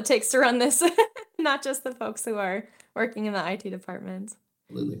people it takes to run this, not just the folks who are working in the IT department.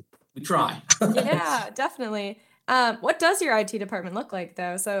 Absolutely. We try. Yeah, definitely. What does your IT department look like,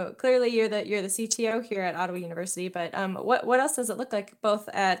 though? So clearly you're the CTO here at Ottawa University, but what else does it look like both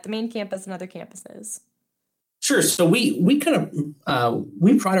at the main campus and other campuses? Sure. So we kind of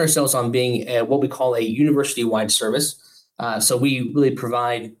we pride ourselves on being what we call a university-wide service. So we really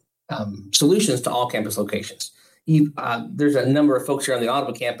provide solutions to all campus locations. There's a number of folks here on the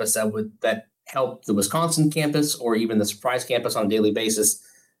Ottawa campus that help the Wisconsin campus or even the Surprise campus on a daily basis,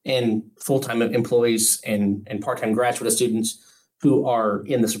 and full-time employees and part-time graduate students who are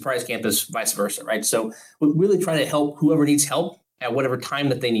in the Surprise campus, vice versa, right? So we really try to help whoever needs help at whatever time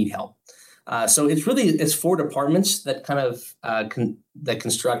that they need help. So it's 4 departments that kind of that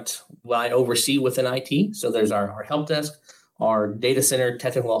construct what I oversee within IT. So there's our help desk, our data center,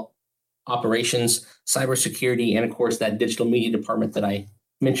 technical operations, cybersecurity, and of course that digital media department that I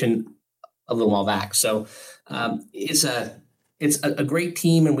mentioned a little while back. So it's a great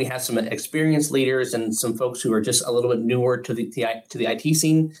team, and we have some experienced leaders and some folks who are just a little bit newer to the IT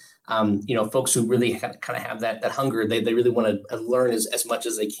scene. Folks who really kind of have that hunger. They really want to learn as much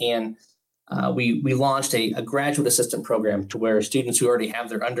as they can. We launched a graduate assistant program to where students who already have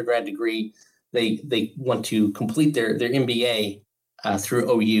their undergrad degree, they want to complete their MBA through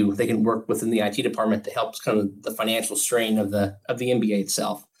OU. They can work within the IT department to help kind of the financial strain of the MBA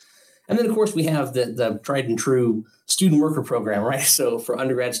itself. And then, of course, we have the tried and true student worker program, right? So for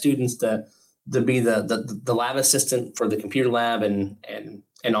undergrad students to be the lab assistant for the computer lab and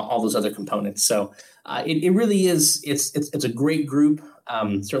all those other components. So it really is, it's a great group.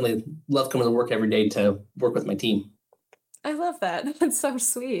 Certainly love coming to work every day to work with my team. I love that. That's so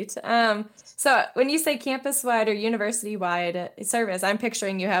sweet. So when you say campus-wide or university-wide service, I'm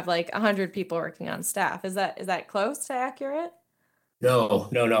picturing you have like 100 people working on staff. Is that close to accurate? No,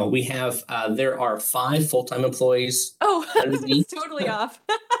 no, no. We have there are 5 full-time employees Oh, under me. it's totally off.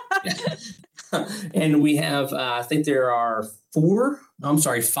 And we have, I think there are I'm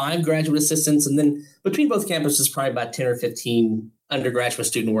sorry, 5 graduate assistants. And then between both campuses, probably about 10 or 15 undergraduate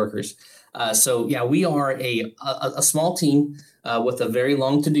student workers. So yeah, we are a small team with a very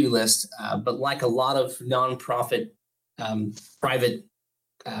long to-do list. But like a lot of nonprofit, private,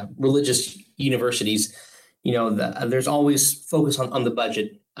 religious universities, there's always focus on the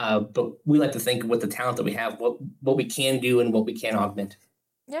budget. But we like to think with the talent that we have, what we can do and what we can augment.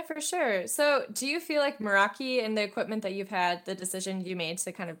 Yeah, for sure. So, do you feel like Meraki and the equipment that you've had, the decision you made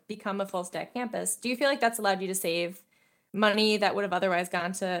to kind of become a full stack campus, do you feel like that's allowed you to save money that would have otherwise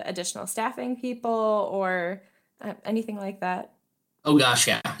gone to additional staffing people or anything like that? Oh gosh,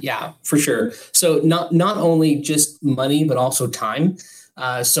 yeah, yeah, for sure. So not only just money, but also time.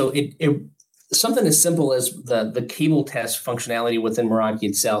 So it something as simple as the cable test functionality within Meraki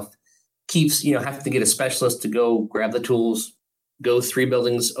itself keeps having to get a specialist to go grab the tools, go 3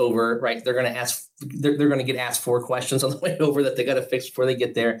 buildings over. Right, they're going to get asked 4 questions on the way over that they got to fix before they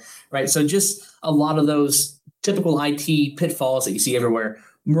get there. Right, so just a lot of those typical IT pitfalls that you see everywhere.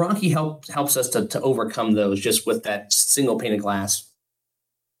 Meraki helps us to overcome those just with that single pane of glass.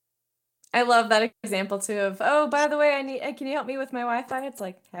 I love that example too of, oh, by the way, can you help me with my Wi-Fi? It's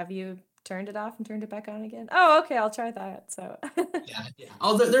like, have you turned it off and turned it back on again? Oh, okay, I'll try that. So Yeah, yeah.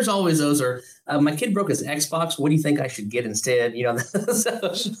 Oh, there's always those. Or my kid broke his Xbox. What do you think I should get instead?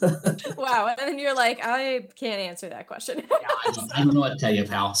 wow. And then you're like, I can't answer that question. Yeah, I don't know what to tell you,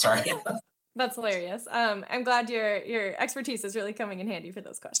 pal. Sorry. That's hilarious. I'm glad your expertise is really coming in handy for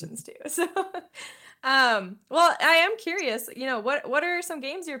those questions too. So, well, I am curious. What are some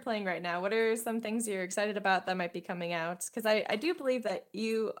games you're playing right now? What are some things you're excited about that might be coming out? Because I do believe that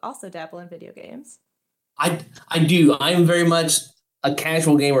you also dabble in video games. I do. I am very much a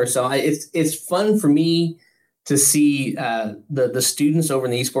casual gamer, so it's fun for me to see the students over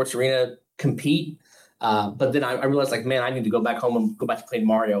in the esports arena compete. But then I realized, like, man, I need to go back home and go back to playing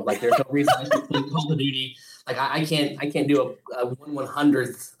Mario. Like, there's no reason I should play Call of Duty. Like, I can't do a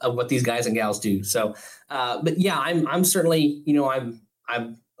 1/100th of what these guys and gals do. So, but yeah, I'm certainly,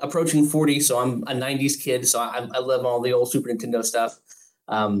 I'm approaching 40, so I'm a 90s kid. So I love all the old Super Nintendo stuff.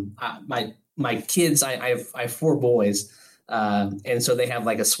 My kids, I have 4 boys, and so they have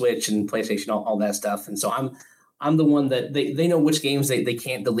like a Switch and PlayStation, all that stuff. And so I'm the one that they know which games they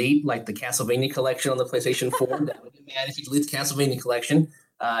can't delete, like the Castlevania collection on the PlayStation 4. That would be mad if you delete the Castlevania collection.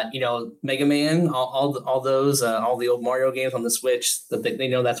 Mega Man, all those, all the old Mario games on the Switch. That they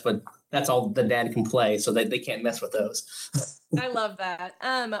know that's all the dad can play, so they can't mess with those. I love that.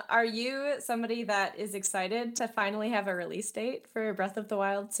 Are you somebody that is excited to finally have a release date for Breath of the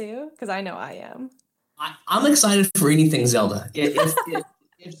Wild 2? Because I know I am. I'm excited for anything Zelda.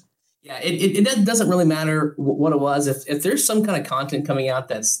 Yeah, it doesn't really matter what it was. If there's some kind of content coming out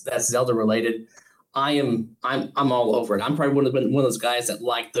that's Zelda related, I'm all over it. I'm probably one of those guys that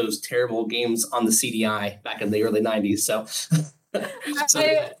liked those terrible games on the CDI back in the early '90s. So,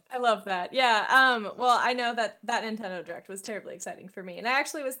 I love that. Yeah. Well, I know that Nintendo Direct was terribly exciting for me, and I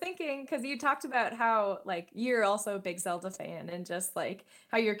actually was thinking because you talked about how like you're also a big Zelda fan, and just like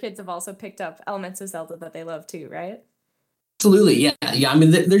how your kids have also picked up elements of Zelda that they love too, right? absolutely, yeah, yeah. I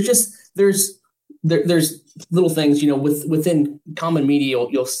mean, there's little things, within common media.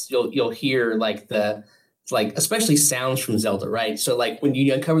 You'll hear like especially sounds from Zelda, right? So like when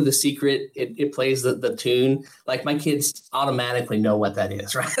you uncover the secret, it plays the tune. Like my kids automatically know what that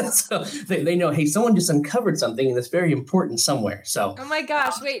is, right? So they know, hey, someone just uncovered something that's very important somewhere. So oh my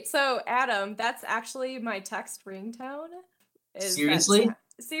gosh, wait, so Adam, that's actually my text ringtone. Seriously?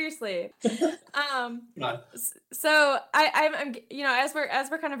 Seriously. So I'm as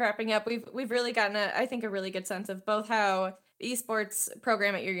we're kind of wrapping up, we've really gotten I think a really good sense of both how the esports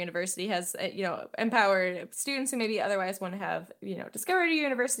program at your university has empowered students who maybe otherwise wouldn't have discovered your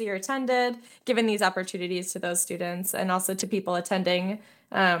university or attended, given these opportunities to those students, and also to people attending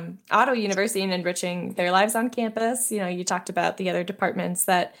Auto University and enriching their lives on campus. You talked about the other departments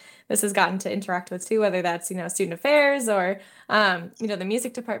that this has gotten to interact with too, whether that's student affairs or the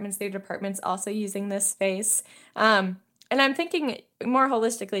music departments, their departments also using this space. And I'm thinking more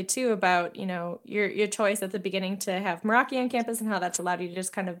holistically too about your choice at the beginning to have Meraki on campus and how that's allowed you to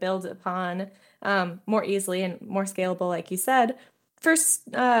just kind of build upon more easily and more scalable, like you said. First,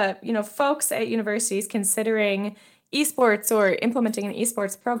 folks at universities considering esports or implementing an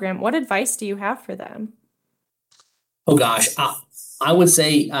esports program, what advice do you have for them? Oh gosh, I would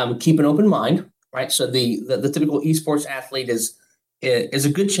say keep an open mind, right? So the typical esports athlete is a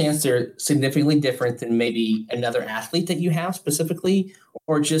good chance they're significantly different than maybe another athlete that you have specifically,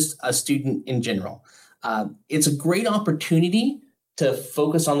 or just a student in general. It's a great opportunity to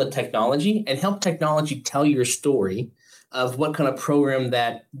focus on the technology and help technology tell your story of what kind of program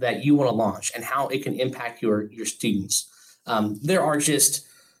that you want to launch and how it can impact your students. There are just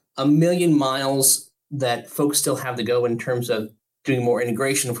a million miles that folks still have to go in terms of doing more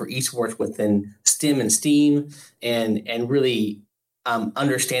integration for esports within STEM and STEAM, and really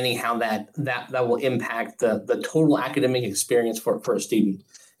understanding how that will impact the total academic experience for a student.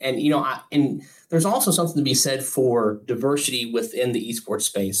 And and there's also something to be said for diversity within the esports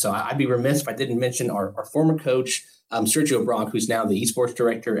space. So I'd be remiss if I didn't mention our former coach, Sergio Brock, who's now the esports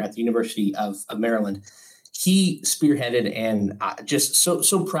director at the University of Maryland. He spearheaded, and just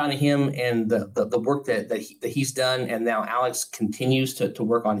so proud of him and the work that he's done, and now Alex continues to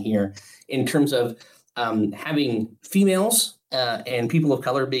work on here in terms of having females and people of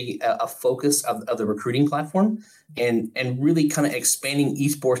color be a focus of the recruiting platform, and really kind of expanding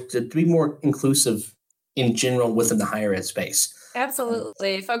esports to be more inclusive in general within the higher ed space.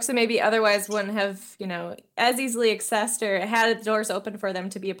 Absolutely. Folks who maybe otherwise wouldn't have, as easily accessed or had doors open for them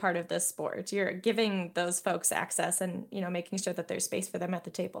to be a part of this sport. You're giving those folks access and, making sure that there's space for them at the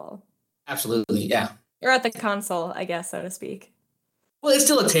table. Absolutely. Yeah. Or at the console, I guess, so to speak. Well, it's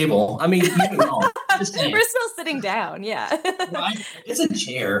still a table. I mean, we're still sitting down. Yeah. Right? It's a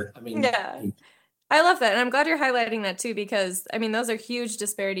chair. I mean, yeah. I love that. And I'm glad you're highlighting that too, because those are huge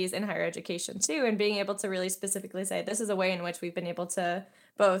disparities in higher education too. And being able to really specifically say, this is a way in which we've been able to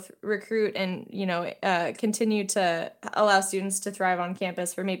both recruit and, continue to allow students to thrive on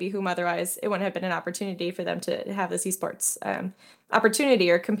campus for maybe whom otherwise it wouldn't have been an opportunity for them to have this esports opportunity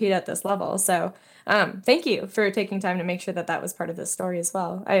or compete at this level. So thank you for taking time to make sure that was part of this story as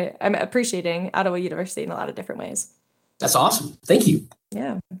well. I'm appreciating Ottawa University in a lot of different ways. That's awesome. Thank you.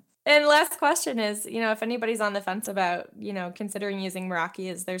 Yeah. And last question is, if anybody's on the fence about, considering using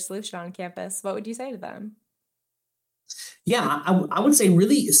Meraki as their solution on campus, what would you say to them? Yeah, I would say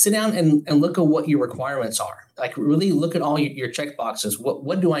really sit down and look at what your requirements are. Like really look at all your check boxes.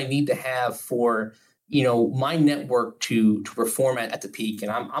 What do I need to have for, my network to perform at the peak?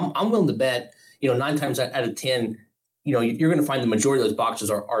 And I'm willing to bet, 9 times out of 10, you're going to find the majority of those boxes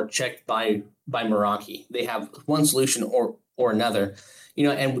are checked by Meraki. They have one solution or another.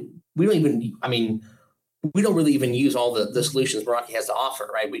 And we don't really even use all the solutions Meraki has to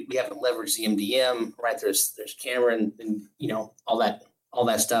offer, right? We haven't leveraged the MDM, right? There's camera and all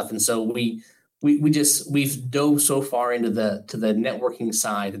that stuff. And so we've dove so far into the networking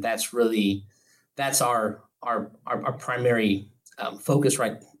side. That's our primary focus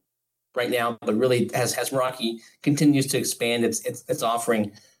right now. But really, as Meraki continues to expand its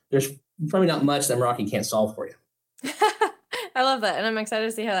offering, there's probably not much that Meraki can't solve for you. I love that. And I'm excited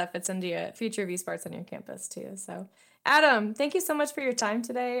to see how that fits into your future of esports on your campus too. So Adam, thank you so much for your time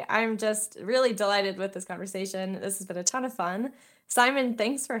today. I'm just really delighted with this conversation. This has been a ton of fun. Simon,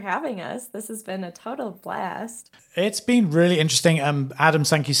 thanks for having us. This has been a total blast. It's been really interesting. Adam,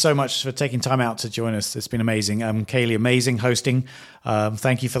 thank you so much for taking time out to join us. It's been amazing. Kaylee, amazing hosting.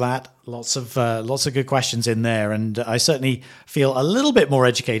 Thank you for that. Lots of good questions in there. And I certainly feel a little bit more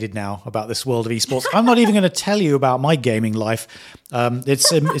educated now about this world of esports. I'm not even going to tell you about my gaming life.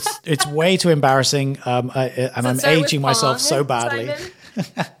 It's way too embarrassing. And I'm aging myself so badly.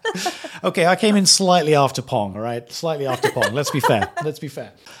 Okay, I came in slightly after Pong, all right? Slightly after Pong. Let's be fair.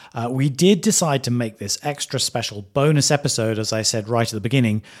 We did decide to make this extra special bonus episode, as I said right at the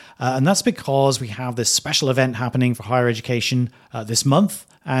beginning, and that's because we have this special event happening for higher education this month.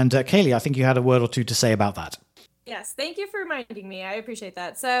 And Kaylee, I think you had a word or two to say about that. Yes, thank you for reminding me. I appreciate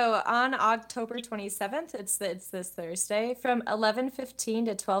that. So on October 27th, it's this Thursday, from 11:15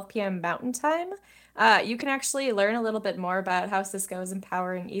 to 12 p.m. Mountain Time, you can actually learn a little bit more about how Cisco is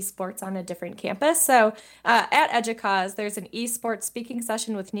empowering esports on a different campus. So at EDUCAUSE, there's an esports speaking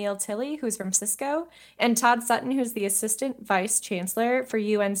session with Neil Tilley, who's from Cisco, and Todd Sutton, who's the Assistant Vice Chancellor for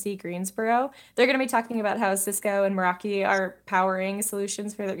UNC Greensboro. They're going to be talking about how Cisco and Meraki are powering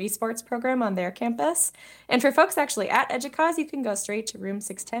solutions for their esports program on their campus. And for folks actually at EDUCAUSE, you can go straight to room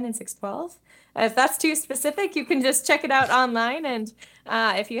 610 and 612. If that's too specific, you can just check it out online. And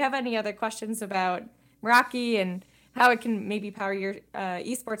if you have any other questions about Meraki and how it can maybe power your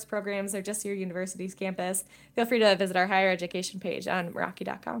esports programs or just your university's campus, feel free to visit our higher education page on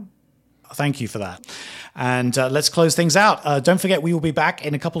Meraki.com. Thank you for that. And let's close things out. Don't forget, we will be back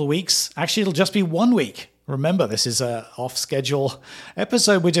in a couple of weeks. Actually, it'll just be 1 week. Remember, this is a off-schedule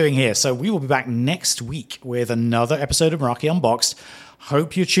episode we're doing here. So we will be back next week with another episode of Meraki Unboxed.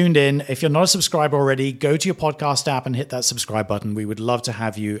 Hope you're tuned in. If you're not a subscriber already, go to your podcast app and hit that subscribe button. We would love to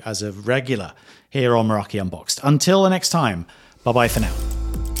have you as a regular here on Meraki Unboxed. Until the next time, bye-bye for now.